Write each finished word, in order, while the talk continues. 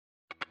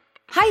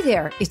Hi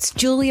there, it's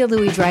Julia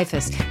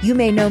Louis-Dreyfus. You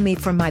may know me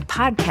from my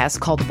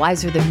podcast called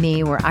Wiser Than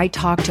Me, where I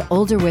talk to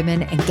older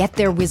women and get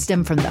their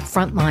wisdom from the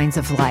front lines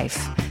of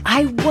life.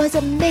 I was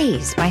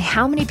amazed by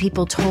how many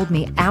people told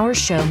me our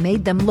show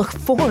made them look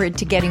forward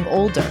to getting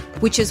older,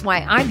 which is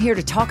why I'm here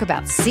to talk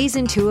about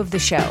season 2 of the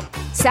show.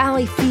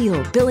 Sally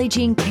Field, Billie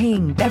Jean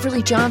King,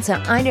 Beverly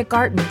Johnson, Ina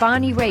Garten,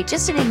 Bonnie Raitt,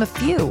 just to name a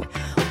few.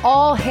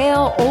 All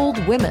hail old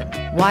women.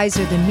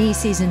 Wiser Than Me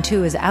season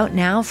 2 is out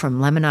now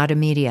from Lemonada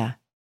Media.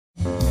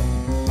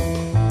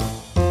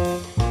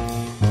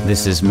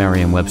 This is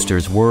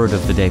Merriam-Webster's Word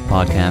of the Day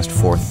podcast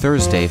for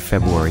Thursday,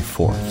 February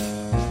 4th.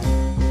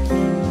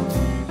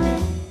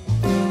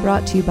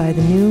 Brought to you by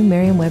the new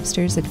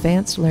Merriam-Webster's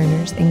Advanced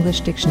Learners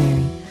English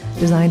Dictionary,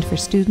 designed for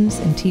students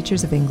and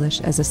teachers of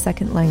English as a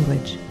second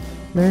language.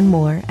 Learn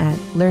more at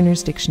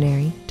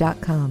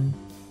learnersdictionary.com.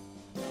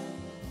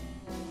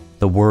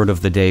 The word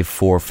of the day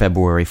for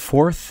February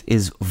 4th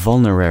is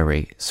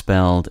vulnerary,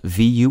 spelled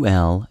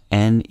V-U-L-N-E-R-A-R-Y.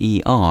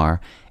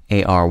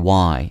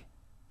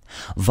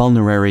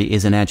 Vulnerary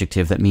is an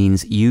adjective that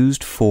means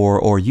used for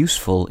or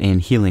useful in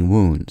healing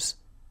wounds.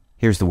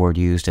 Here's the word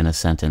used in a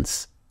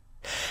sentence.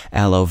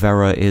 Aloe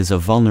vera is a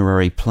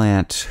vulnerary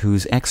plant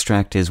whose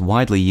extract is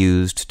widely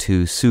used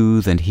to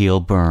soothe and heal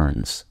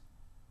burns.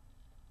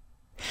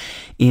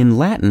 In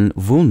Latin,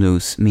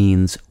 vulnus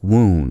means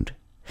wound.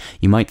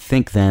 You might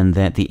think then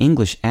that the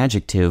English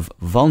adjective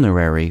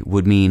vulnerary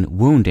would mean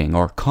wounding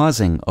or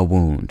causing a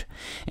wound,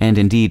 and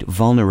indeed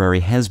vulnerary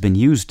has been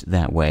used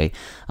that way,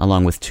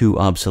 along with two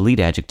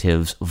obsolete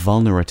adjectives,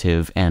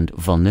 vulnerative and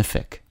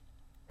vulnific.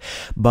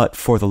 But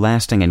for the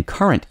lasting and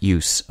current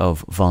use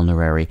of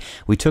vulnerary,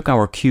 we took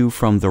our cue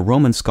from the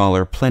Roman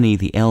scholar Pliny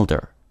the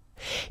Elder.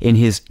 In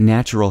his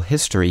natural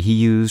history, he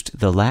used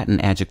the Latin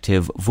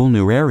adjective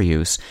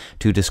vulnerarius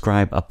to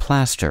describe a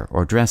plaster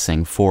or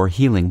dressing for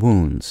healing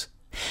wounds.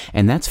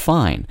 And that's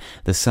fine.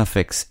 The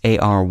suffix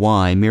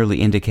ary merely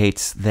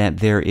indicates that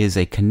there is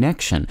a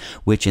connection,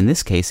 which in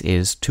this case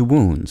is to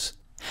wounds.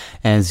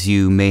 As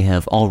you may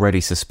have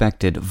already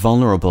suspected,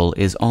 vulnerable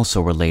is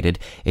also related.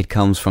 It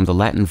comes from the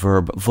Latin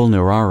verb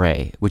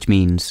vulnerare, which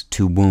means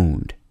to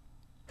wound.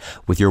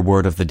 With your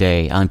word of the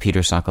day, I'm Peter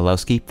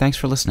Sokolowski. Thanks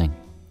for listening.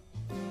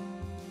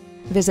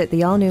 Visit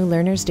the all-new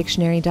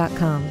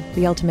learnersdictionary.com,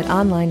 the ultimate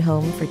online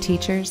home for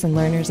teachers and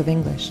learners of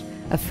English.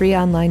 A free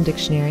online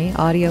dictionary,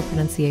 audio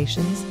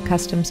pronunciations,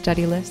 custom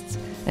study lists,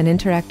 and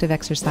interactive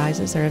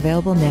exercises are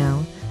available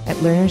now at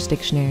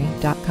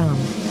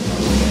learnersdictionary.com.